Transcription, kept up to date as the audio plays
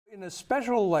In a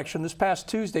special election this past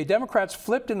Tuesday, Democrats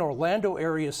flipped an Orlando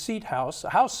area a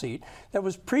House seat that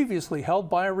was previously held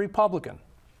by a Republican.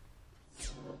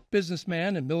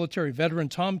 Businessman and military veteran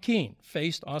Tom Keene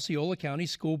faced Osceola County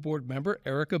School Board member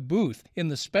Erica Booth in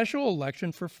the special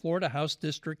election for Florida House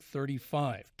District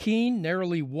 35. Keene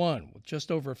narrowly won with just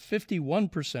over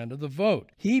 51% of the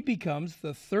vote. He becomes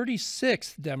the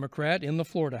 36th Democrat in the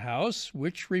Florida House,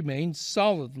 which remains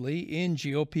solidly in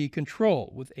GOP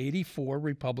control with 84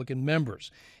 Republican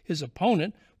members. His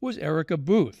opponent was Erica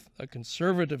Booth, a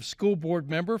conservative school board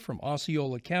member from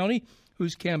Osceola County,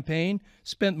 whose campaign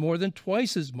spent more than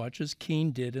twice as much as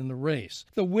Keene did in the race.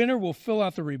 The winner will fill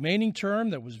out the remaining term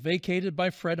that was vacated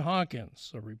by Fred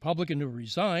Hawkins, a Republican who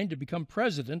resigned to become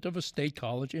president of a state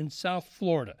college in South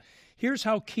Florida. Here's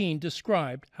how Keene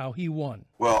described how he won.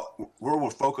 Well, we're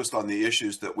focused on the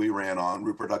issues that we ran on,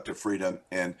 reproductive freedom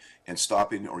and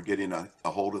stopping or getting a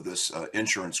hold of this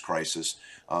insurance crisis.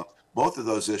 Both of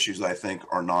those issues, I think,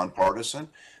 are nonpartisan.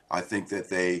 I think that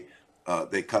they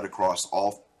cut across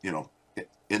all,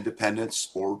 independents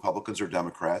or Republicans or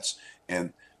Democrats.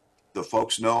 And the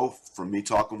folks know from me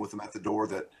talking with them at the door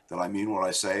that I mean what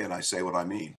I say and I say what I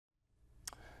mean.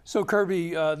 So,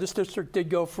 Kirby, this district did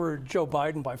go for Joe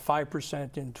Biden by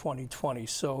 5% in 2020,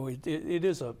 so it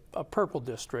is a purple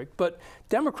district. But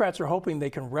Democrats are hoping they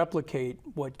can replicate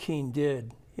what Keene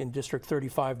did in District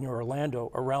 35 near Orlando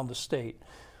around the state.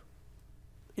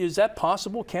 Is that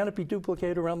possible? Can it be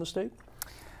duplicated around the state?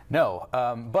 No,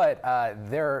 but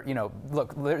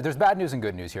look, there's bad news and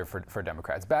good news here for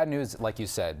Democrats. Bad news, like you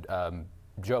said,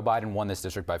 Joe Biden won this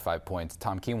district by 5 points.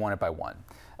 Tom Keene won it by 1.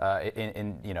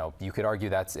 You could argue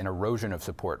that's an erosion of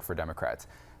support for Democrats.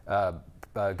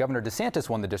 Governor DeSantis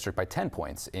won the district by 10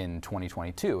 points in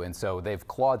 2022, and so they've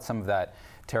clawed some of that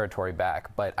territory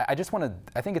back. But I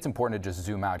think it's important to just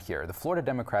zoom out here. The Florida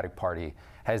Democratic Party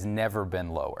has never been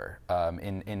lower.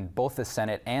 In both the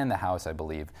Senate and the House, I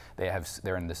believe,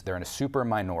 they're in a super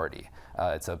minority.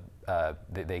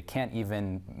 They can't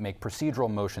even make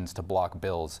procedural motions to block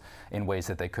bills in ways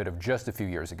that they could have just a few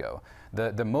years ago.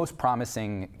 The most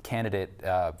promising candidate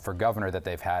for governor that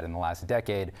they've had in the last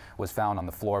decade was found on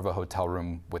the floor of a hotel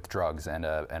room with drugs and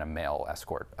a male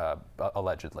escort,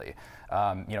 allegedly.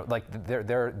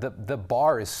 The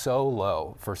bar is so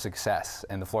low for success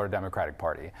in the Florida Democratic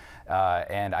Party,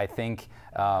 and I think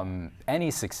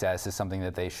any success is something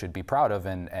that they should be proud of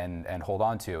and hold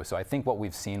on to. So I think what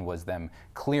we've seen was them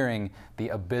clearing the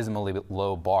abysmally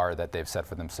low bar that they've set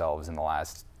for themselves in the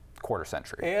last quarter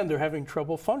century. And they're having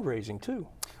trouble fundraising too.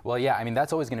 Well, yeah, I mean,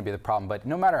 that's always going to be the problem. But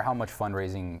no matter how much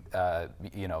fundraising,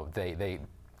 they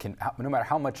can, no matter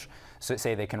how much,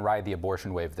 say, they can ride the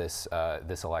abortion wave this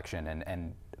election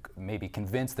and maybe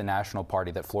convince the national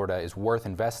party that Florida is worth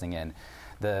investing in.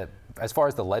 As far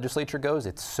as the legislature goes,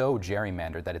 it's so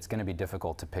gerrymandered that it's going to be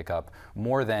difficult to pick up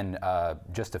more than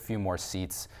just a few more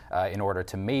seats in order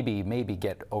to maybe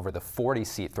get over the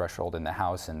 40-seat threshold in the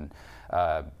House and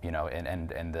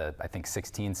the I think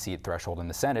 16-seat threshold in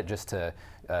the Senate, just to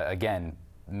again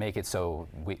make it so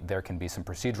there can be some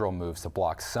procedural moves to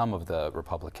block some of the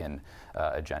Republican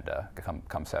agenda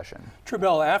come session.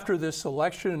 Trabell, after this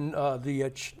election,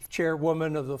 the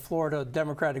chairwoman of the Florida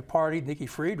Democratic Party, Nikki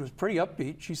Fried, was pretty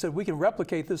upbeat. She said, we can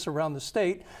replicate this around the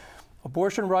state.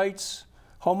 Abortion rights,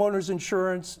 homeowners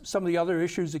insurance, some of the other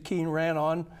issues that Keene ran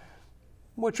on.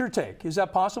 What's your take? Is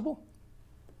that possible?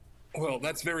 Well,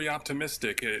 that's very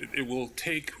optimistic. It will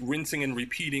take rinsing and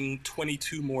repeating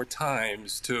 22 more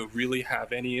times to really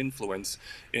have any influence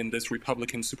in this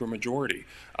Republican supermajority.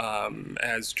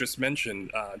 As just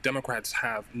mentioned, Democrats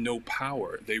have no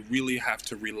power. They really have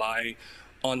to rely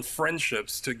on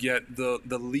friendships to get the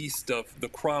least of the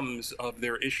crumbs of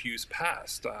their issues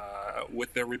passed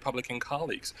with their Republican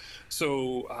colleagues.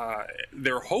 So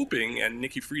they're hoping, and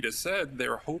Nikki Fried has said,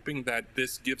 they're hoping that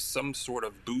this gives some sort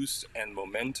of boost and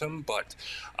momentum, but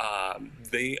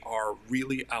they are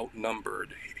really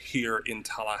outnumbered here in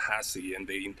Tallahassee, and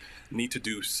they need to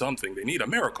do something. They need a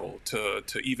miracle to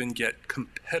even get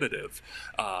competitive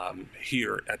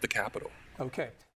here at the Capitol. Okay.